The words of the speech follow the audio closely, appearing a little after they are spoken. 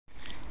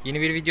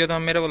Yeni bir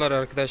videodan merhabalar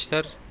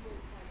arkadaşlar.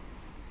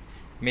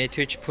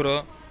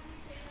 MT3-PRO.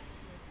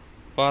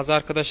 Bazı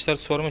arkadaşlar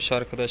sormuş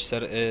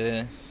arkadaşlar.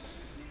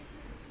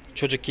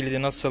 Çocuk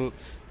kilidi nasıl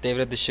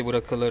devre dışı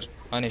bırakılır?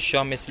 Hani şu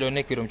an mesela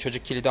örnek veriyorum.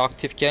 Çocuk kilidi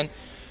aktifken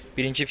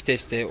birinci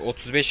viteste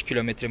 35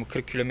 kilometre mi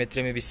 40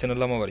 kilometre mi bir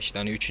sınırlama var işte.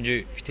 Hani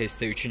üçüncü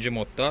viteste 3.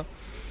 modda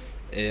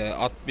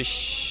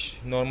 60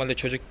 normalde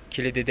çocuk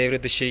kilidi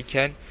devre dışı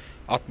iken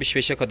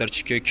 65'e kadar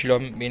çıkıyor.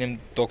 Kilom benim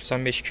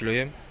 95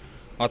 kiloyum.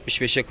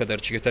 65'e kadar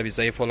çıkıyor. Tabi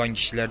zayıf olan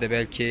kişilerde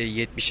belki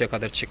 70'e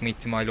kadar çıkma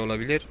ihtimali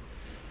olabilir.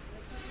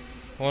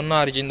 Onun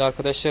haricinde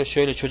arkadaşlar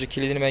şöyle çocuk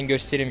kilidini ben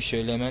göstereyim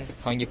şöyle hemen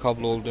hangi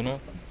kablo olduğunu.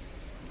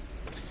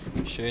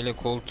 Şöyle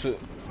koltuğu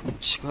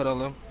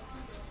çıkaralım.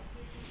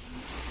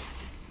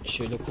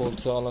 Şöyle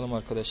koltuğu alalım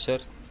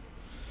arkadaşlar.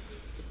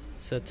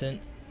 Zaten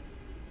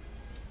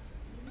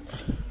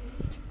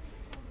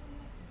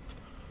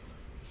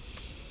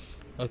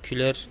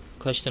aküler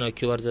kaç tane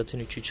akü var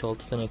zaten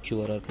 6 tane akü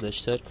var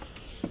arkadaşlar.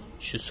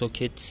 Şu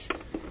soket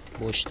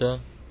boşta.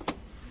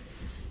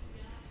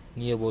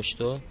 Niye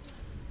boşta o?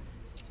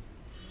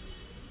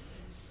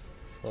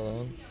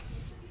 Falan.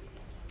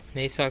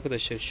 Neyse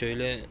arkadaşlar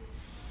şöyle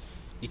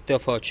ilk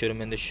defa açıyorum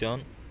ben de şu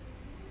an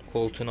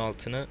koltuğun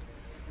altını.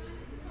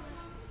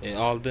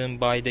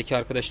 Aldığım bayideki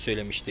arkadaş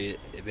söylemişti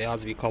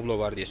beyaz bir kablo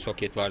var diye,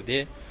 soket var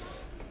diye.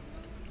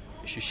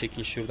 Şu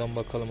şekil şuradan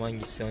bakalım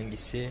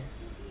hangisi.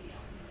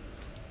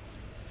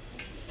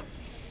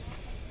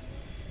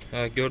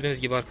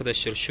 Gördüğünüz gibi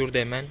arkadaşlar şurada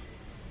hemen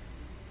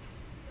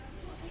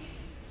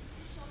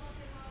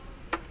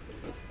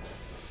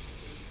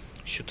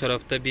şu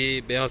tarafta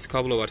bir beyaz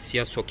kablo var,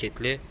 siyah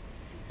soketli.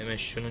 Hemen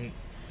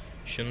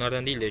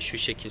şunlardan değil de şu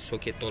şekil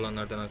soketli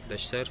olanlardan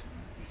arkadaşlar.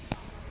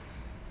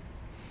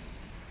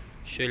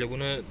 Şöyle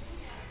bunu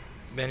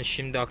ben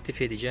şimdi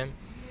aktif edeceğim.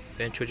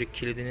 Ben çocuk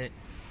kilidini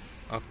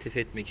aktif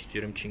etmek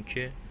istiyorum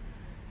çünkü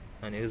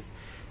hani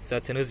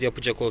zaten hız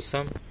yapacak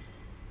olsam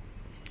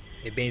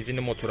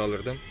benzinli motor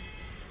alırdım.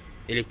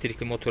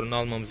 Elektrikli motorunu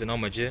almamızın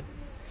amacı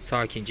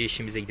sakince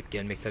işimize gidip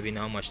gelmek. Tabii ne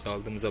amaçla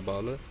aldığımıza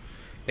bağlı.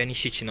 Ben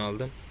iş için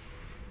aldım.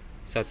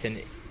 Zaten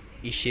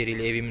iş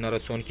yeriyle evimin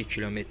arası 12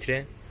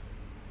 kilometre.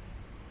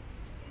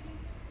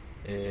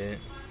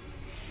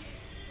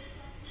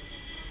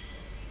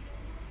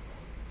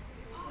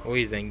 O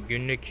yüzden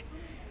günlük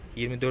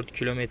 24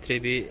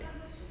 kilometre bir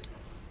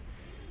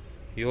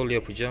yol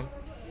yapacağım.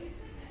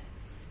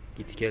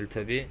 Git gel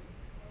tabii.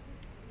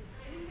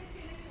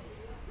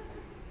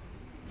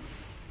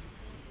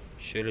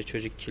 Şöyle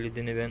çocuk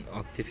kilidini ben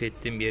aktif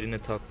ettim, yerine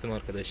taktım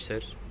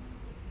arkadaşlar.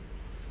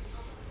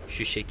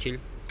 Şu şekil.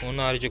 Onun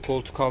harici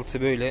koltuk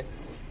altı böyle.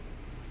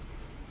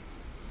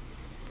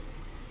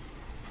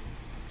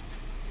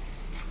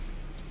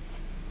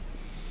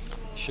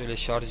 Şöyle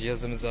şarj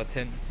cihazımız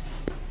zaten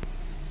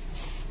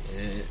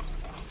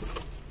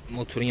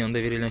motorun yanında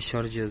verilen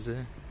şarj cihazı.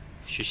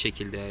 Şu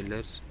şekilde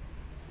değerler.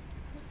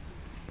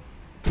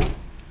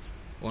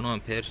 10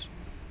 amper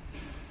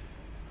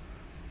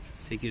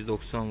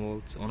 890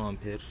 volt 10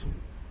 amper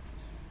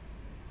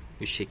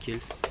bu şekil.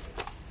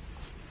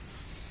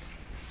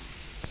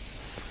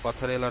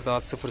 Bataryalar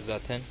daha sıfır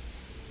zaten.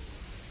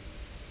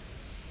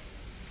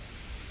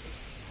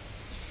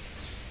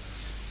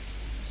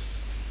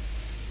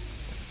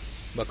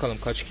 Bakalım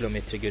kaç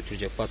kilometre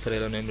götürecek,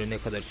 bataryaların ömrü ne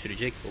kadar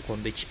sürecek, o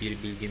konuda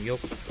hiçbir bilgim yok.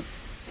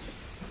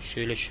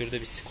 Şöyle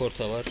şurada bir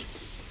sigorta var,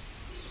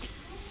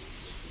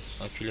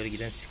 aküleri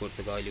giden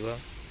sigorta galiba.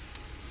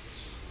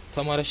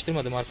 Tam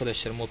araştırmadım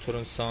arkadaşlar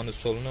motorun sağını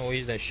solunu, o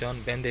yüzden şu an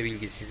ben de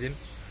bilgisizim.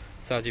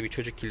 Sadece bir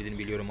çocuk kilidini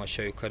biliyorum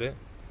aşağı yukarı.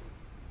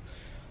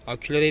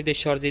 Aküler evde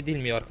şarj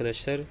edilmiyor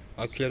arkadaşlar.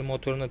 Aküler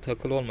motoruna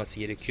takılı olması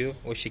gerekiyor.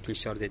 O şekilde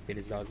şarj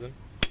etmeniz lazım.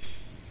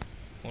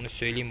 Onu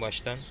söyleyeyim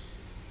baştan.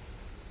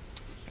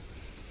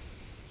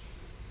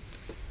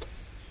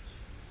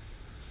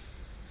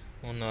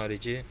 Onun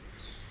harici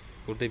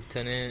burada bir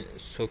tane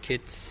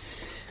soket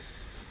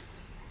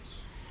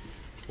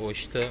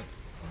boşta.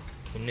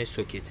 Bu ne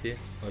soketi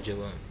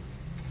acaba?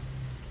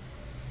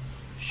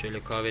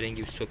 Şöyle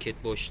kahverengi bir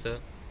soket boşta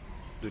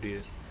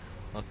duruyor.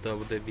 Hatta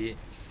burada bir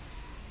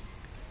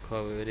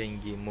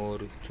kahverengi, mor,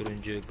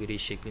 turuncu, gri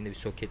şeklinde bir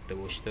soket de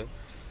boşta.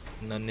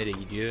 Bunlar nereye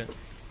gidiyor?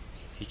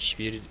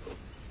 Hiçbir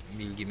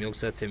bilgim yok.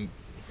 Zaten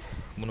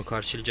bunu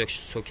karşılayacak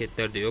şu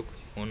soketler de yok.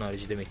 Onun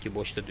harici demek ki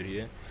boşta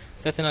duruyor.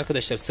 Zaten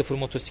arkadaşlar sıfır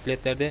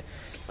motosikletlerde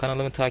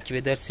kanalımı takip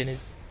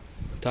ederseniz,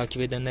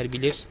 takip edenler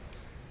bilir.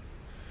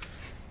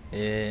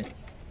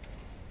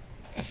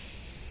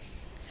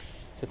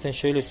 Zaten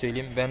şöyle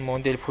söyleyeyim, ben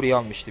Mondel Fury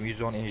almıştım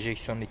 110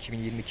 enjeksiyonlu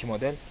 2022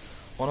 model.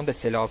 Onun da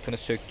sel altını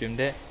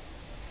söktüğümde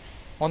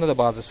onda da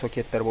bazı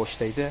soketler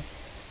boştaydı.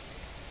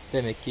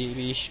 Demek ki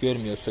bir iş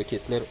görmüyor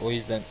soketler, o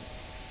yüzden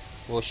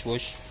boş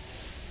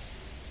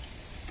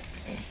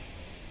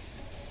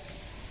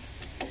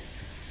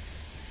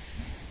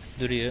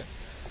duruyor.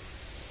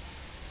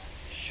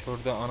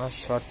 Şurada ana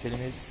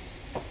şartelimiz,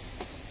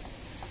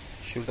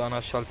 şurada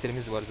ana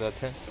şalterimiz var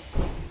zaten.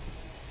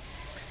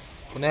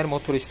 Bunu her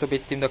motoru stop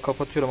ettiğimde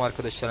kapatıyorum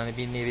arkadaşlar. Hani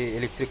bir nevi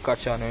elektrik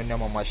kaçağını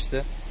önlem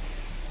amaçlı.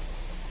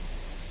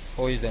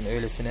 O yüzden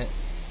öylesine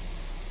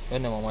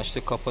önlem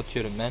amaçlı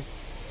kapatıyorum ben.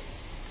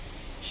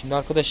 Şimdi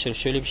arkadaşlar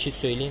şöyle bir şey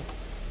söyleyeyim.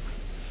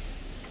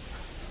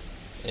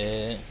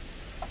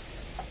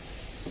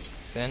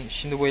 Ben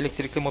şimdi bu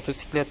elektrikli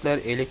motosikletler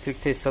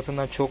elektrik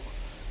tesisatından çok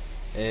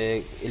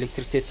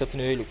elektrik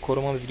tesisatını öyle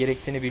korumamız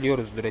gerektiğini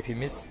biliyoruzdur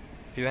hepimiz.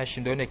 Ben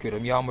şimdi örnek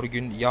veriyorum.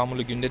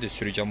 Yağmurlu günde de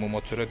süreceğim bu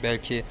motoru.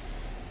 Belki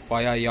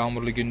bayağı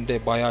yağmurlu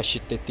günde, bayağı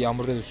şiddetli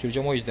yağmurda da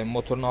süreceğim. O yüzden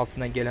motorun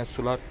altından gelen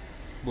sular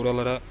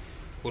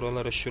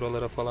buralara,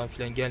 şuralara falan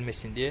filan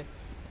gelmesin diye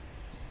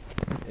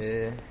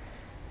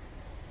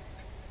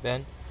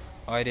ben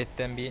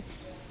ayrıyetten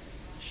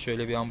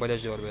şöyle bir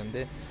ambalaj var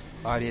bende.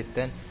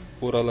 Ayrıyetten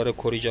buraları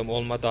koruyacağım.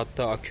 Olmadı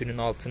hatta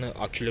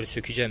aküleri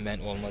sökeceğim ben,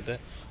 olmadı.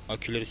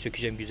 Aküleri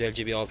sökeceğim.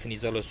 Güzelce bir altın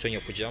izolasyon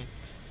yapacağım.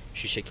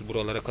 Şu şekil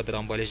buralara kadar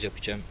ambalaj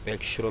yapacağım.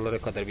 Belki şuralara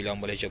kadar bile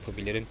ambalaj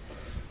yapabilirim.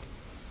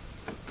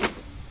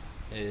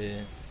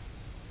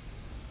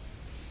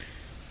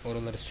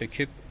 Oraları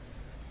söküp,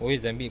 o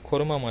yüzden bir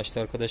koruma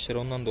amaçlı arkadaşlar,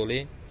 ondan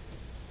dolayı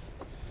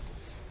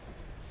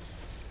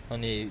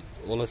hani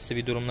olası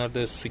bir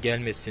durumlarda su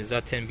gelmesin.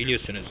 Zaten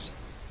biliyorsunuz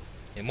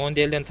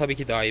Mondial'den tabii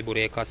ki daha iyi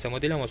buraya kasa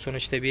model, ama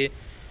sonuçta bir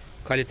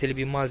kaliteli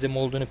bir malzeme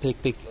olduğunu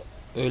pek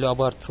öyle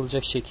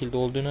abartılacak şekilde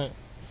olduğunu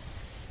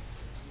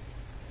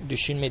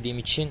düşünmediğim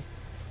için,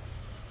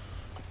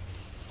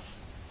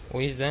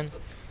 o yüzden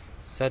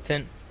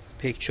zaten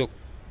pek çok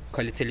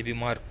kaliteli bir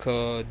marka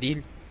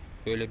değil.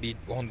 Böyle bir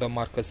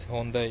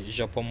Honda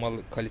Japon mal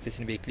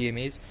kalitesini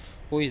bekleyemeyiz.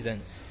 O yüzden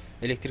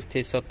elektrik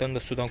tesisatlarını da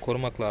sudan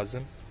korumak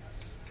lazım.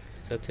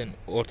 Zaten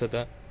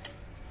ortada.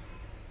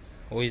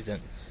 O yüzden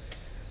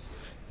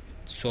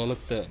su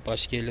alıp da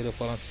başka yerlere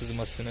falan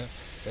sızmasını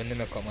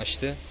önlemek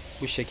amaçlı.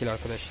 Bu şekil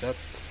arkadaşlar.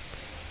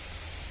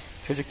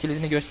 Çocuk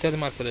kilidini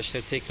gösterdim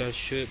arkadaşlar. Tekrar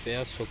şu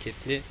beyaz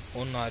soketli.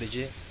 Onun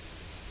harici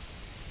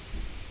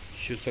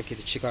şu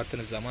soketi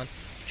çıkarttığınız zaman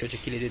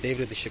çocuk kilidi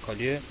devre dışı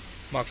kalıyor.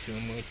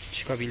 Maksimumu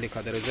çıkabildiği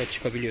kadar hızla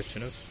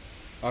çıkabiliyorsunuz.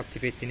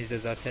 Aktif ettiğinizde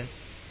zaten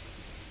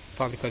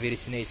fabrika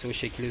verisi neyse o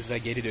şekilde hızla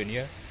geri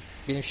dönüyor.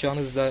 Benim şu an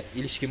hızla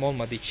ilişkim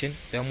olmadığı için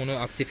ben bunu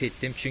aktif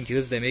ettim. Çünkü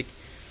hız demek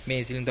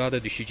menzilin daha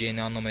da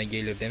düşeceğini anlamaya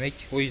gelir demek.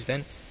 O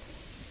yüzden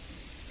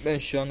ben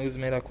şu an hız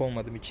merak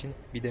olmadığım için,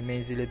 bir de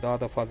menzili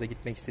daha da fazla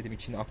gitmek istediğim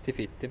için aktif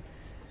ettim.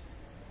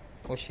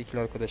 O şekilde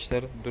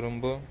arkadaşlar,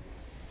 durum bu.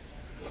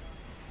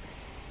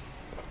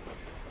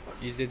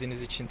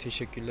 İzlediğiniz için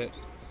teşekkürler.